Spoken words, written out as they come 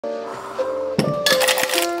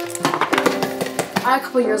I, a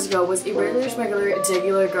couple years ago, was a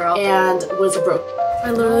regular girl and was broke.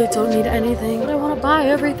 I literally don't need anything, but I want to buy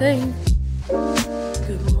everything.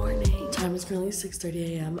 Good morning. Time is currently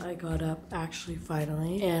 6:30 a.m. I got up actually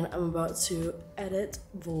finally, and I'm about to edit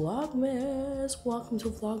vlogmas. Welcome to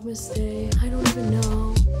vlogmas day. I don't even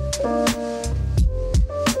know.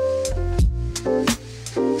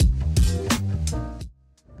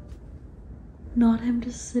 Not him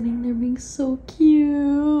just sitting there being so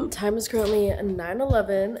cute. Time is currently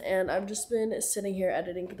 9:11 and I've just been sitting here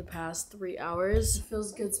editing for the past 3 hours. It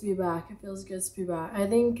feels good to be back. It feels good to be back. I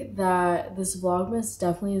think that this vlogmas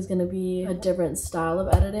definitely is gonna be a different style of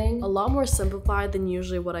editing. A lot more simplified than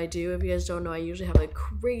usually what I do. If you guys don't know, I usually have like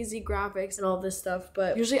crazy graphics and all this stuff,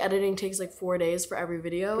 but usually editing takes like 4 days for every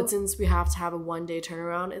video. But since we have to have a 1-day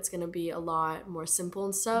turnaround, it's gonna be a lot more simple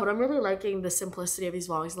and stuff. But I'm really liking the simplicity of these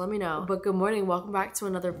vlogs. Let me know. But good morning. Welcome back to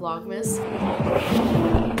another vlogmas.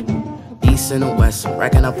 East and the west,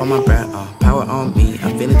 racking up on my bread, power on me,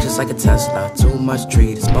 I'm feeling just like a Tesla. Too much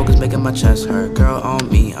tree, the smoke is making my chest hurt. Girl on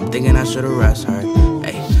me, I'm thinking I should've rest her.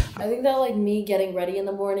 Hey. I think that like me getting ready in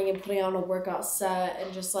the morning and putting on a workout set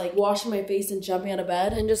and just like washing my face and jumping out of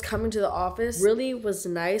bed and just coming to the office really was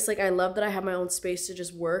nice. Like I love that I have my own space to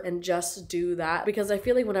just work and just do that, because I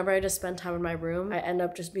feel like whenever I just spend time in my room, I end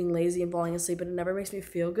up just being lazy and falling asleep, and it never makes me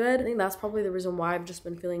feel good. I think that's probably the reason why I've just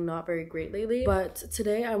been feeling not very great lately. But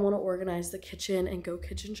today I want to organize the kitchen and go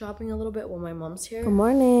kitchen shopping a little bit while my mom's here. Good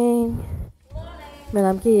morning. Good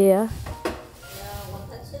morning.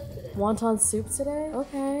 Wonton soup today?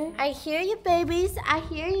 Okay. I hear you, babies. I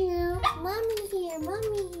hear you. Mommy here,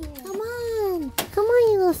 mommy here. Come on. Come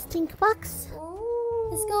on, you little stink bucks.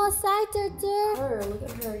 Let's go outside, Turtur. Her, look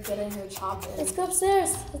at her getting her chopped. Let's go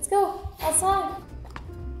upstairs. Let's go outside.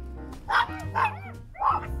 Wow,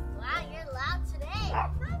 you're loud today.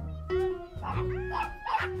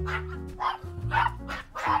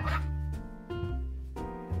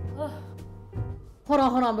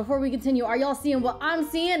 Hold on, before we continue, are y'all seeing what I'm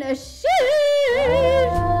seeing? A shit!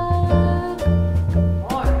 Good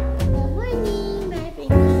morning, my babies.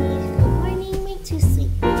 Good morning, my two sweet.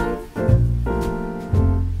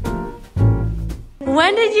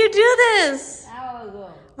 When did you do this? Hour ago.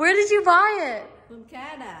 Where did you buy it? From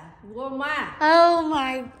Canada. Walmart. Oh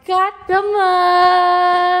my god, come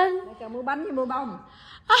on. Mua bánh với mua bông.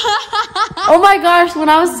 Oh my gosh, when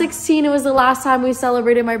I was 16, it was the last time we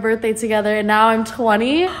celebrated my birthday together, and now I'm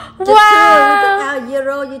 20. Wow!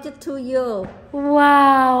 Euro, you just 2 euro.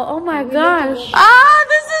 Wow! Oh my gosh! Ah,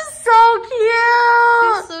 this is so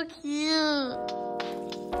cute! It's so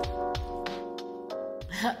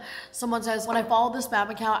cute. Someone says, when I followed the spam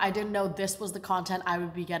account, I didn't know this was the content I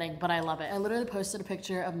would be getting, but I love it. I literally posted a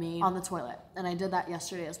picture of me on the toilet, and I did that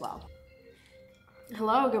yesterday as well.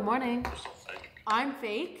 Hello, good morning. I'm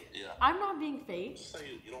fake? Yeah. I'm not being fake. So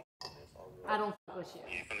you don't I don't fuck with you.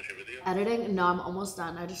 You finish your video? Editing? No, I'm almost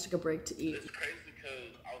done. I just took a break to eat. It's crazy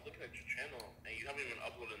because I was looking at your channel and you haven't even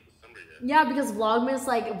uploaded in December yet. Yeah, because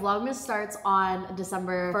Vlogmas starts on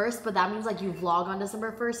December 1st, but that means like you vlog on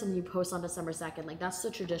December 1st and you post on December 2nd. Like that's the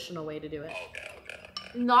traditional way to do it. Okay.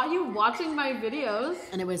 Not you watching my videos.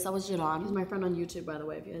 Anyways, that was Jadon. He's my friend on YouTube, by the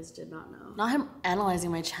way, if you guys did not know. Not him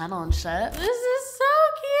analyzing my channel and shit. This is so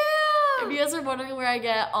cute. If you guys are wondering where I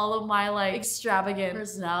get all of my like extravagant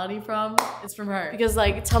personality from, it's from her. Because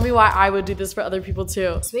like, tell me why I would do this for other people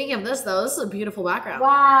too. Speaking of this though, this is a beautiful background.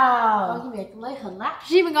 Wow.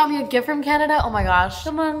 She even got me a gift from Canada. Oh my gosh.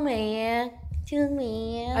 Come on, man. To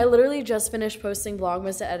me. I literally just finished posting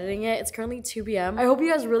Vlogmas and editing it. It's currently 2 p.m. I hope you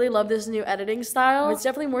guys really love this new editing style. It's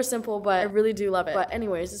definitely more simple, but I really do love it. But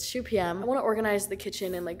anyways, it's 2 p.m. I want to organize the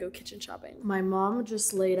kitchen and like go kitchen shopping. My mom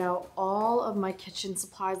just laid out all of my kitchen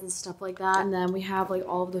supplies and stuff like that. And then we have like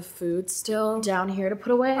all of the food still down here to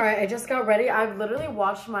put away. All right, I just got ready. I've literally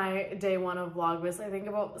watched my day 1 of Vlogmas, I think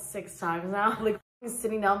about 6 times now. Like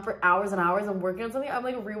sitting down for hours and hours and working on something, I'm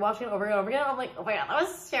like rewatching it over and over again. I'm like, oh my god, that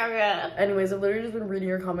was so good. Anyways, I've literally just been reading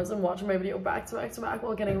your comments and watching my video back to back to back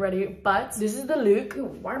while getting ready. But this is the look. Ooh,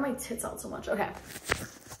 why are my tits out so much? Okay.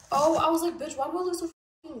 Oh, I was like, bitch, why do I look so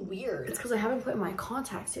weird? It's because I haven't put in my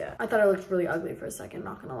contacts yet. I thought I looked really ugly for a second,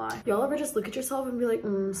 not gonna lie. Y'all ever just look at yourself and be like,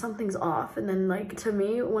 something's off? And then like, to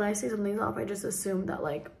me, when I say something's off, I just assume that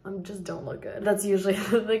like, I just don't look good. That's usually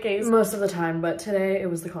the case most of the time, but today it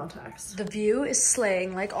was the contacts. The view is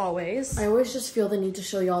slaying like always. I always just feel the need to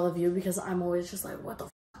show y'all the view because I'm always just like, what the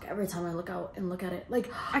fuck? Every time I look out and look at it. Like,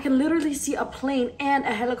 I can literally see a plane and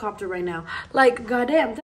a helicopter right now. Like,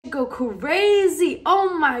 goddamn. Go crazy.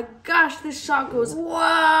 Oh my gosh, this shot goes wow.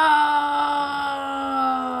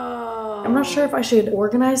 I'm not sure if I should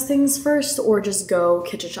organize things first or just go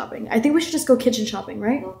kitchen shopping. I think we should just go kitchen shopping,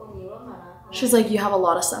 right? She's like, you have a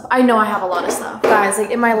lot of stuff. I know I have a lot of stuff. Guys,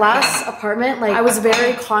 like in my last apartment, like I was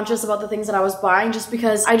very conscious about the things that I was buying just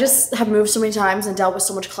because I just have moved so many times and dealt with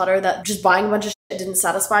so much clutter that just buying a bunch of shit didn't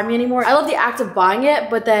satisfy me anymore. I love the act of buying it,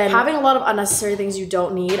 but then having a lot of unnecessary things you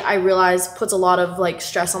don't need, I realize puts a lot of like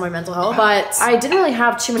stress on my mental health. But I didn't really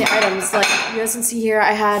have too many items. Like you guys can see here,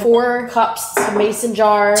 I had 4 cups, a mason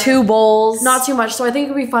jar, 2 bowls, not too much. So I think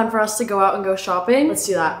it would be fun for us to go out and go shopping. Let's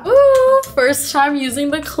do that. Ooh, first time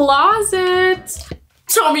using the closet.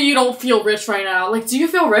 Tell me you don't feel rich right now. Like, do you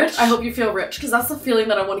feel rich? I hope you feel rich because that's the feeling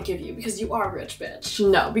that I want to give you because you are rich, bitch.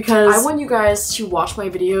 No, because I want you guys to watch my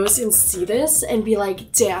videos and see this and be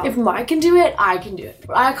like, damn, if I can do it, I can do it.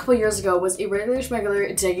 I, a couple years ago, was a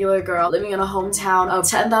regular girl living in a hometown of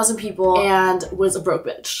 10,000 people and was a broke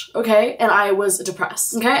bitch, okay? And I was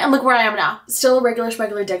depressed, okay? And look where I am now. Still a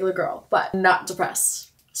regular girl, but not depressed.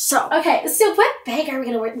 So, okay, so what bag are we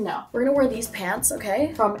gonna wear? No, we're gonna wear these pants,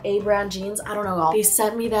 okay? From A brand jeans, I don't know y'all. They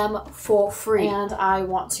sent me them for free and I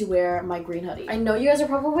want to wear my green hoodie. I know you guys are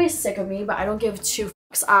probably sick of me, but I don't give 2 fucks.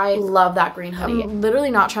 I love that green hoodie. I'm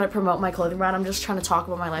literally not trying to promote my clothing brand. I'm just trying to talk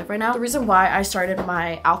about my life right now. The reason why I started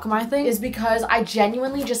my Alchemy thing is because I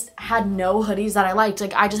genuinely just had no hoodies that I liked.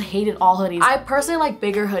 Like I just hated all hoodies. I personally like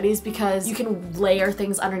bigger hoodies because you can layer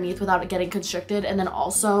things underneath without it getting constricted. And then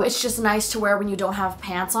also it's just nice to wear when you don't have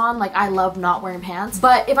pants on. Like I love not wearing pants.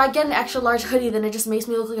 But if I get an extra large hoodie, then it just makes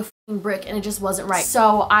me look like a brick and it just wasn't right.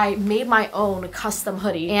 So I made my own custom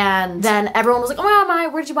hoodie and then everyone was like, oh my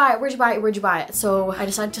god, where'd you buy it? Where'd you buy it? Where'd you buy it? So I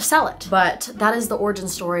decided to sell it. But that is the origin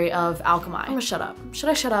story of Alchemy. I'm gonna shut up. Should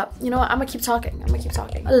I shut up? You know what? I'm gonna keep talking.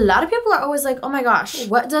 A lot of people are always like, oh my gosh,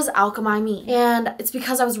 what does alchemy mean? And it's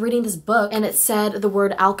because I was reading this book and it said the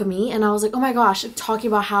word alchemy and I was like, oh my gosh, talking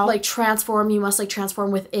about how like you must like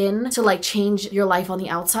transform within to like change your life on the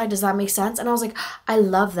outside. Does that make sense? And I was like, I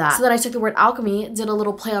love that. So then I took the word alchemy, did a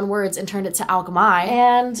little play on words and turned it to alchemy.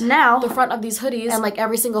 And now the front of these hoodies and like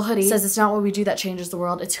every single hoodie says it's not what we do that changes the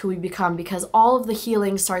world, it's who we become because all of the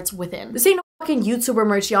healing starts within. This ain't no fucking YouTuber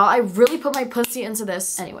merch, y'all. I really put my pussy into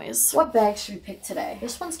this. Anyways, what bag should we pick today?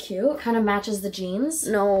 This one's cute. Kind of matches the jeans.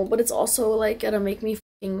 No, but it's also like gonna make me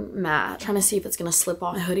fucking mad. Trying to see if it's gonna slip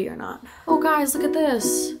off my hoodie or not. Oh guys, look at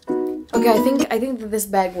this. Okay, I think that this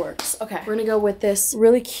bag works. Okay, we're gonna go with this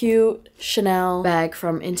really cute Chanel bag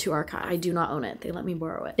from Into Archive. I do not own it. They let me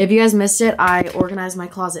borrow it. If you guys missed it, I organized my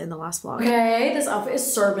closet in the last vlog. Okay, this outfit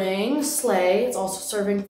is serving slay. It's also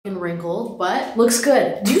serving wrinkled, but looks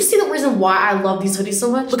good. Do you see the reason why I love these hoodies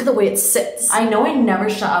so much? Look at the way it sits. I know I never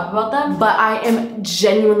shut up about them, but I am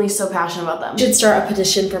genuinely so passionate about them. Should start a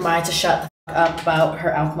petition for Mai to shut the fuck up about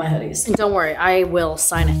her Alchemy hoodies. And don't worry, I will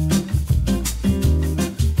sign it.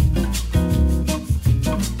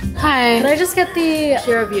 Hi, could I just get the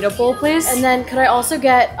Pura Vita bowl, please? And then could I also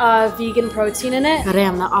get vegan protein in it? God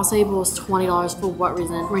damn, that acai bowl is $20 for what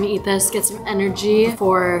reason? We're gonna eat this, get some energy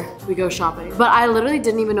before we go shopping. But I literally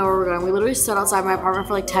didn't even know where we're going. We literally stood outside my apartment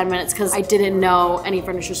for like 10 minutes because I didn't know any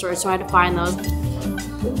furniture stores, so I had to find those.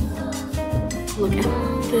 Look at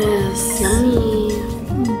this. Yummy.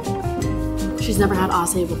 She's never had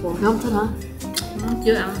acai before. Ngon thật hả?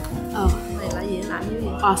 Chưa ăn. Oh.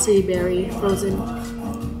 Acai berry frozen.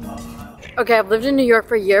 Okay, I've lived in New York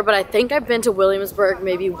for a year, but I think I've been to Williamsburg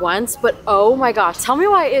maybe once, but oh my gosh, tell me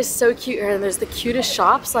why it is so cute here and there's the cutest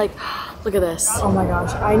shops. Like, look at this. Oh my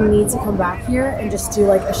gosh, I need to come back here and just do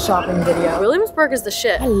like a shopping video. Williamsburg is the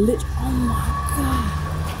shit. Oh my god.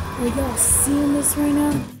 Are y'all seeing this right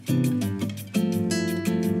now?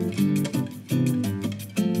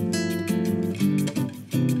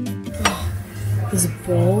 This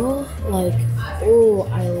bowl, like, oh,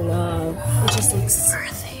 I love. It just looks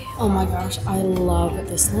earthy. Oh my gosh, I love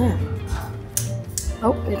this lamp.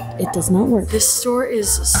 Oh, it does not work. This store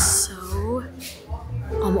is so,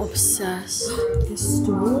 I'm obsessed. This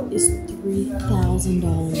store is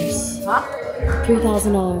 $3,000. What?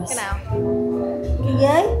 $3,000.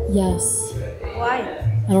 Yes. Why?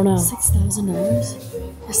 I don't know.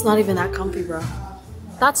 $6,000? It's not even that comfy, bro.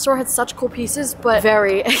 That store had such cool pieces, but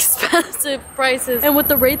very expensive prices. And with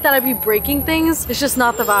the rate that I'd be breaking things, it's just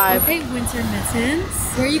not the vibe. Okay, winter mittens.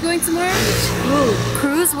 Where are you going tomorrow?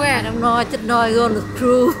 Cruise where? I don't know. I didn't know I go on a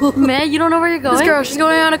cruise. Man, you don't know where you're going? This girl, she's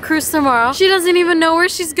going on a cruise tomorrow. She doesn't even know where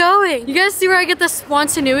she's going. You guys see where I get the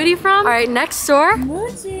spontaneity from? All right, next store.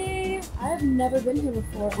 Mochi. I've never been here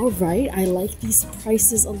before. All right, I like these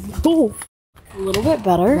prices a little bit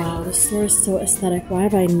better. Wow, this store is so aesthetic. Why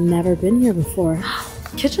have I never been here before?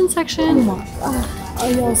 kitchen section. Oh my god. Are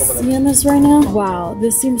y'all seeing this right now? Wow,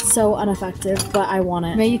 this seems so ineffective, but I want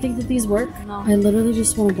it. May you think that these work? No. I literally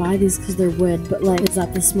just want to buy these because they're wood, but like, is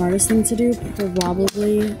that the smartest thing to do?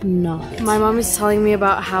 Probably not. My mom is telling me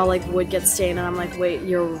about how like wood gets stained, and I'm like, wait,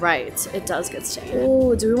 you're right. It does get stained.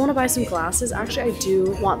 Oh, do we want to buy some glasses? Actually, I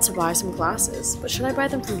do want to buy some glasses, but should I buy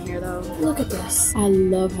them from here though? Look at this. I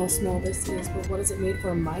love how small this is, but what is it made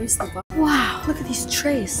for? Mice? Wow, look at these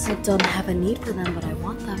trays. I don't have a need for them, but I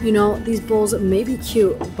want them. You know, these bowls may be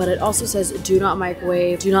cute, but it also says do not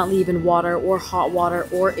microwave, do not leave in water or hot water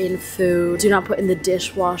or in food, do not put in the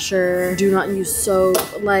dishwasher, do not use soap.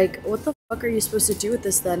 Like, what the fuck are you supposed to do with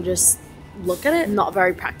this then? Just look at it? Not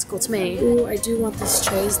very practical to me. Ooh, I do want these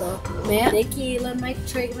trays though. Man,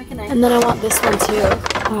 and then I want this one too.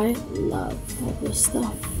 I love all this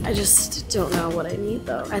stuff. I just don't know what I need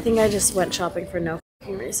though. I think I just went shopping for no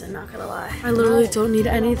reason, not gonna lie. I literally don't need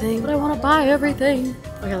anything, but I want to buy everything.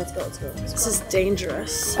 Okay, let's go, let's go. This is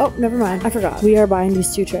dangerous. Oh, never mind. I forgot. We are buying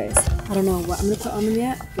these 2 trays. I don't know what I'm gonna put on them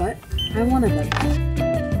yet, but I wanted them.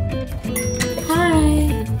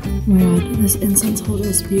 Hi. Oh my god, this incense holder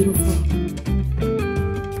is beautiful.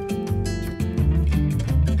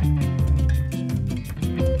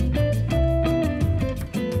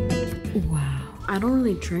 Wow. I don't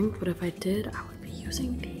really drink, but if I did, I would be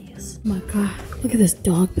using these. Oh my god, look at this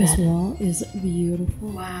dog bed. This wall is beautiful.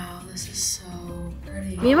 Wow, this is so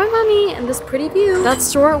pretty. Me and my mommy and this pretty view. That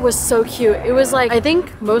store was so cute. It was like, I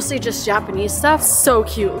think mostly just Japanese stuff. So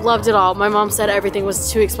cute, loved it all. My mom said everything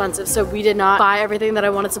was too expensive, so we did not buy everything that I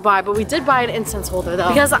wanted to buy, but we did buy an incense holder though,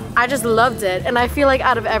 because I just loved it. And I feel like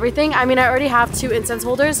out of everything, I mean, I already have 2 incense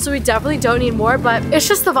holders, so we definitely don't need more, but it's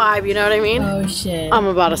just the vibe, you know what I mean? Oh shit. I'm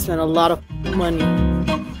about to spend a lot of money.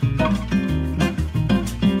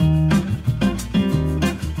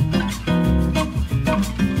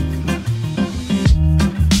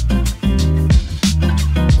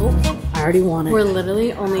 I already want it. We're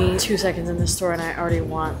literally only 2 seconds in the store and I already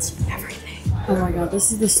want everything. Oh my god,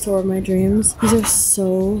 this is the store of my dreams. These are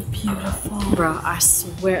so beautiful. Bro, I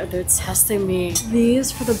swear they're testing me.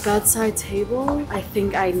 These for the bedside table, I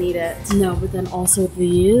think I need it. No, but then also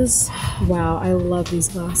these. Wow, I love these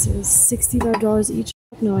glasses. $65 each.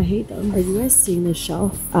 No, I hate them. Are you guys seeing this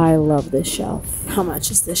shelf? I love this shelf. How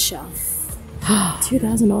much is this shelf?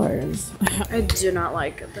 $2,000. I do not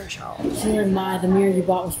like their shelf. Here in my, the mirror you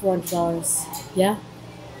bought was $400. Yeah?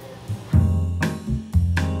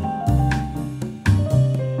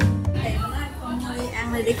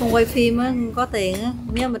 Này để con quay phim á, có tiền á,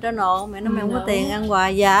 nhớ mình trả nợ, mẹ nói mẹ không có tiền ăn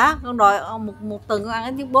hoài. Dạ, con đòi một tuần con ăn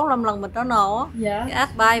ít nhất 4-5 lần mình trả nợ á. Yeah.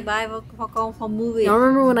 Ask buy for con for movie. Y'all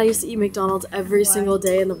remember when I used to eat McDonald's every single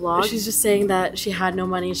day in the vlog? She's just saying that she had no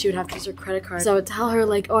money and she would have to use her credit card. So I would tell her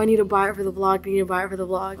like, oh, I need to buy it for the vlog, I need to buy it for the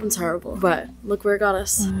vlog. I'm terrible, but look where it got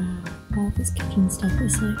us. All this kitchen stuff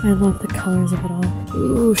is like, I love the colors of it all.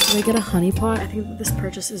 Ooh, should I get a honey pot? I think that this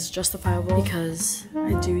purchase is justifiable because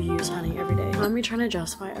I do use honey every day. Let me try to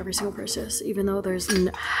justify every single purchase, even though there's I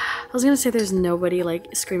was gonna say there's nobody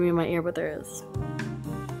like screaming in my ear, but there is.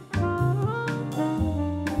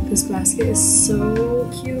 This basket is so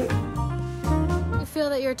cute. I feel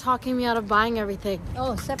that you're talking me out of buying everything.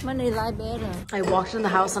 Oh, save money like better. I walked in the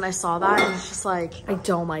house and I saw that and it's just like, I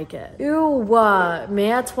don't like it. Ew,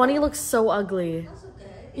 man, 20 looks so ugly.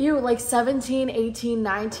 Ew, like 17, 18,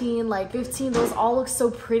 19, like 15, those all look so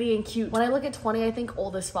pretty and cute. When I look at 20, I think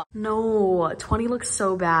old as fuck. No, 20 looks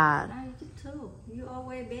so bad. You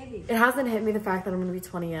always baby. It hasn't hit me the fact that I'm gonna be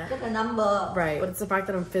 20 yet. Just a number. Right, but it's the fact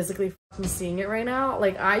that I'm physically seeing it right now.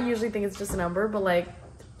 Like, I usually think it's just a number, but like,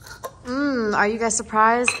 are you guys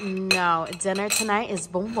surprised? No, dinner tonight is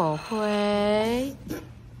bombo.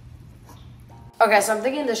 Okay, so I'm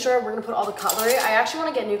thinking this shirt, we're gonna put all the cutlery. I actually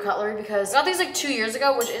wanna get new cutlery because I got these like 2 years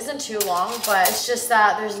ago, which isn't too long, but it's just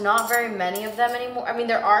that there's not very many of them anymore. I mean,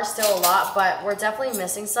 there are still a lot, but we're definitely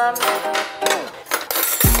missing some.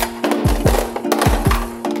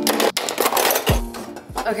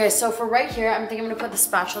 Okay, so for right here, I'm thinking I'm gonna put the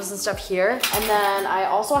spatulas and stuff here. And then I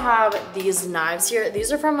also have these knives here.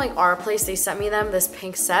 These are from like our place. They sent me them, this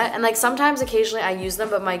pink set. And like sometimes occasionally I use them,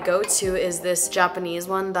 but my go-to is this Japanese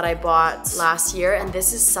one that I bought last year. And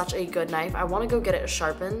this is such a good knife. I wanna go get it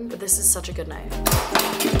sharpened, but this is such a good knife.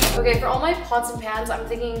 Okay, for all my pots and pans, I'm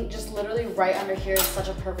thinking just literally right under here is such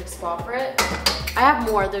a perfect spot for it. I have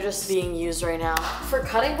more, they're just being used right now. For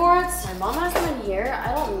cutting boards, my mom has them in here.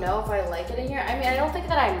 I don't know if I like it in here. I mean, I don't think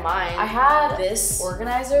that I mind. I had this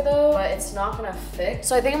organizer though, but it's not gonna fit.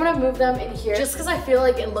 So I think I'm gonna move them in here just because I feel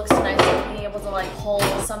like it looks nicer being able to like hold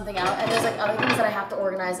something out. And there's like other things that I have to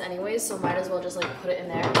organize anyways, so might as well just like put it in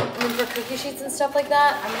there. And then for cookie sheets and stuff like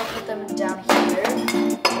that, I'm gonna put them down here.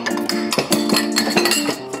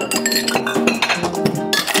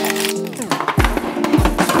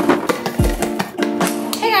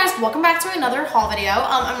 Welcome back to another haul video.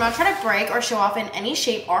 I'm not trying to break or show off in any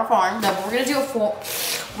shape or form. No, but we're gonna do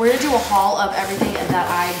a haul of everything that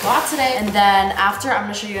I got today. And then after, I'm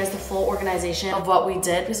gonna show you guys the full organization of what we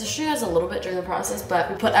did, because I'll show you guys a little bit during the process,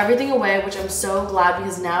 but we put everything away, which I'm so glad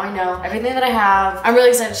because now I know everything that I have. I'm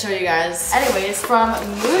really excited to show you guys. Anyways, from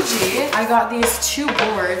Muji, I got these 2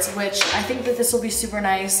 boards, which I think that this will be super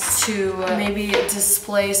nice to maybe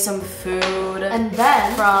display some food. And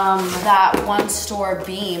then from that one store,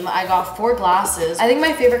 Beam, I got 4 glasses. I think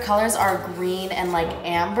my favorite colors are green and like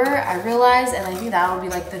amber, I realized, and I think that will be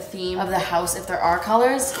like the theme of the house if there are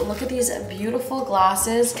colors. Look at these beautiful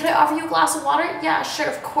glasses. Can I offer you a glass of water? Yeah, sure,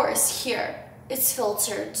 of course. Here. It's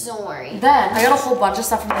filtered, don't worry. Then I got a whole bunch of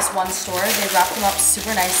stuff from this one store. They wrapped them up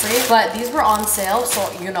super nicely, but these were on sale,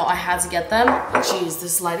 so you know I had to get them. Jeez,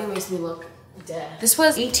 this lighting makes me look dead. This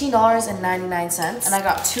was $18.99 and I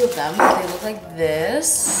got 2 of them. They look like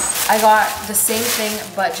this. I got the same thing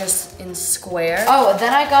but just in square. Oh,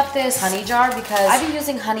 then I got this honey jar because I've been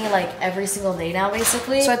using honey like every single day now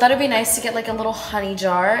basically. So I thought it'd be nice to get like a little honey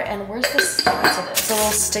jar. And where's the stick to this? It's a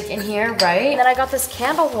little stick in here, right? And then I got this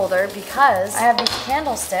candle holder because I have these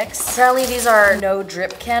candlesticks. Apparently these are no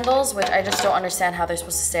drip candles, which I just don't understand how they're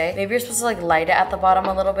supposed to stay. Maybe you're supposed to like light it at the bottom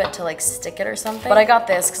a little bit to like stick it or something. But I got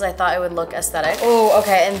this because I thought it would look aesthetic. Oh,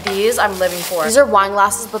 okay, and these I'm living for. These are wine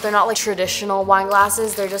glasses, but they're not like traditional wine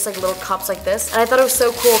glasses. They're just like little cups like this. And I thought it was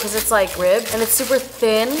so cool because it's like ribbed and it's super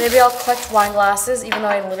thin. Maybe I'll collect wine glasses even though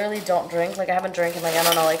I literally don't drink. Like I haven't drank in like, I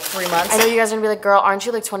don't know, like 3 months. I know you guys are gonna be like, girl, aren't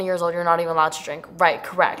you like 20 years old? You're not even allowed to drink. Right,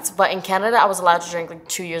 correct. But in Canada, I was allowed to drink like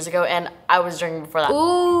 2 years ago and I was drinking before that.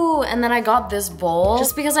 Ooh, and then I got this bowl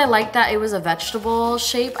just because I liked that it was a vegetable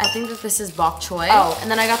shape. I think that this is bok choy. Oh,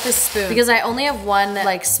 and then I got this spoon because I only have one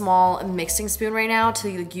like small mixing spoon right now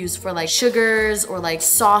to like, use for like sugars or like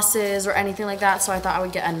sauces or anything like that, so I thought I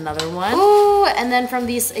would get another one. Ooh, and then from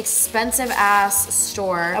these expensive ass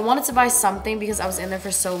store, I wanted to buy something because I was in there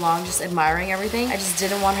for so long just admiring everything. I just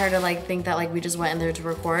didn't want her to like think that like we just went in there to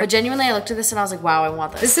record, but genuinely I looked at this and I was like, wow, I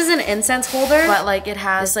want this. This is an incense holder, but like it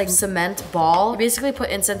has this like cement ball. You basically put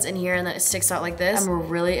incense in here and then it sticks out like this. I'm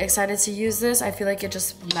really excited to use this. I feel like it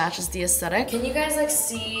just matches the aesthetic. Can you guys like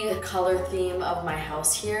see the color theme of my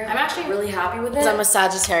house here? I'm actually really happy with it. I'm a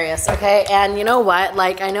Sagittarius, okay? And you know what?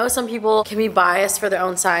 Like, I know some people can be biased for their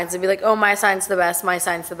own signs and be like, oh, my sign's the best, my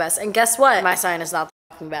sign's the best. And guess what? My sign is not the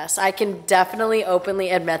fucking best. I can definitely openly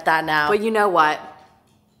admit that now. But you know what?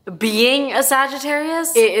 Being a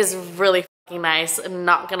Sagittarius, it is really fucking nice, I'm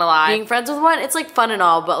not gonna lie. Being friends with one, it's like fun and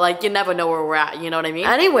all, but like you never know where we're at, you know what I mean?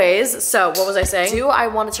 Anyways, so what was I saying? Do I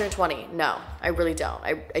want to turn 20? No, I really don't.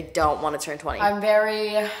 I don't want to turn 20.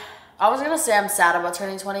 I was gonna say I'm sad about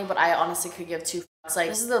turning 20, but I honestly could give 2 fucks. Like,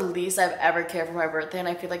 this is the least I've ever cared for my birthday, and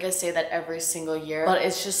I feel like I say that every single year, but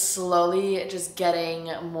it's just slowly just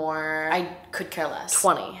getting more, I could care less.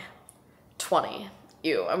 20.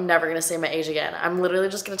 Ew, I'm never gonna say my age again. I'm literally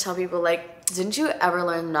just gonna tell people like, didn't you ever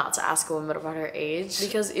learn not to ask a woman about her age?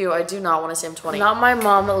 Because ew, I do not want to say I'm 20. Not my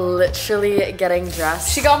mom literally getting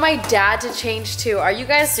dressed. She got my dad to change too. Are you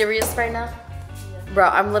guys serious right now? Bro,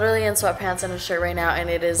 I'm literally in sweatpants and a shirt right now and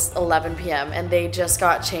it is 11 p.m. and they just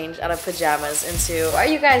got changed out of pajamas into, what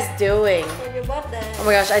are you guys doing? For your birthday. Oh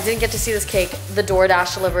my gosh, I didn't get to see this cake. The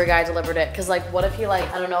DoorDash delivery guy delivered it. Cause like, what if he like,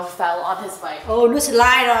 I don't know, fell on his bike? Oh, nó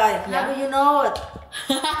slide rồi. How do you know it?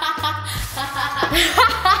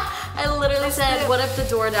 I literally said, what if the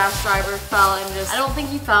DoorDash driver fell and just, I don't think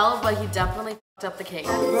he fell, but he definitely fucked up the cake.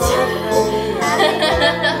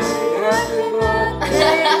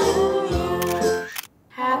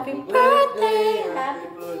 Happy birthday, happy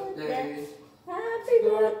birthday, happy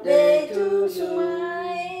birthday to Sumai.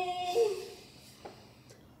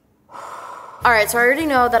 Alright, so I already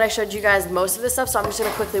know that I showed you guys most of this stuff, so I'm just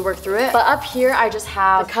gonna quickly work through it. But up here, I just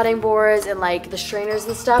have the cutting boards and like the strainers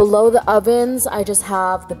and stuff. Below the ovens, I just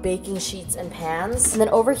have the baking sheets and pans. And then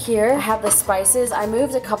over here, I have the spices. I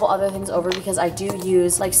moved a couple other things over because I do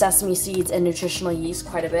use like sesame seeds and nutritional yeast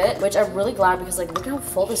quite a bit, which I'm really glad because like look how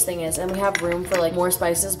full this thing is. And we have room for like more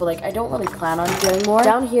spices, but like I don't really plan on doing more.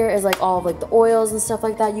 Down here is like all of like the oils and stuff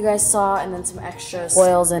like that you guys saw, and then some extra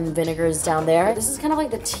oils and vinegars down there. This is kind of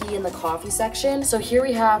like the tea and the coffee section. section. So here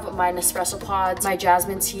we have my Nespresso pods, my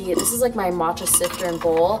jasmine tea. This is like my matcha sifter and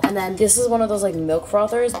bowl. And then this is one of those like milk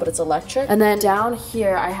frothers, but it's electric. And then down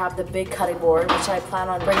here I have the big cutting board, which I plan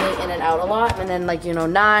on bringing in and out a lot. And then like, you know,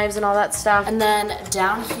 knives and all that stuff. And then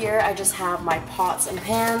down here I just have my pots and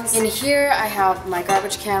pans. In here I have my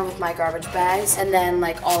garbage can with my garbage bags, and then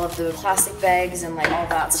like all of the plastic bags and like all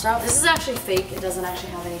that stuff. This is actually fake. It doesn't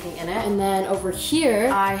actually have anything in it. And then over here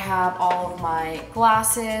I have all of my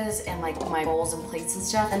glasses and like my bowls and plates and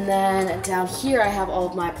stuff. And then down here I have all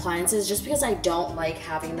of my appliances, just because I don't like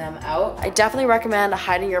having them out. I definitely recommend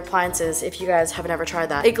hiding your appliances if you guys haven't ever tried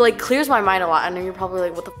that. It like clears my mind a lot. I know you're probably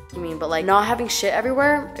like, what the f you mean? But like not having shit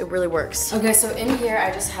everywhere, it really works. Okay, so in here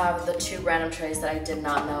I just have the 2 random trays that I did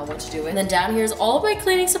not know what to do with. And then down here is all of my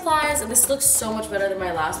cleaning supplies, and this looks so much better than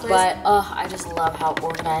my last place. But I just love how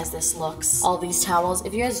organized this looks. All these towels.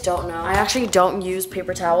 If you guys don't know, I actually don't use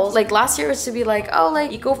paper towels. Like last year it was to be like, oh,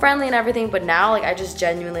 like eco-friendly and everything, but now like I just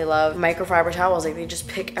genuinely love microfiber towels. Like they just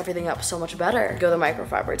pick everything up so much better. Go the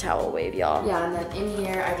microfiber towel wave, y'all. Yeah, and then in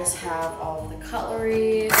here I just have all of the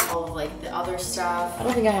cutlery, all of like the other stuff. I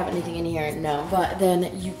don't think I have anything in here, no. But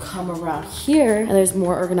then you come around here and there's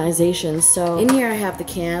more organization. So in here I have the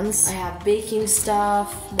cans. I have baking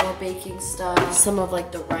stuff, more baking stuff, some of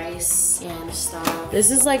like the rice and stuff.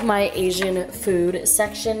 This is like my Asian food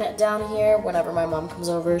section down here. Whenever my mom comes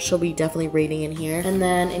over, she'll be definitely raiding in here. And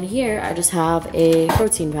then in here, I just have a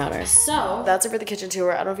protein powder. So that's it for the kitchen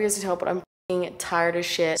tour. I don't know if you guys can tell, but I'm tired as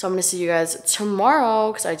shit. So I'm gonna see you guys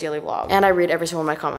tomorrow, because I daily vlog. And I read every single one of my comments.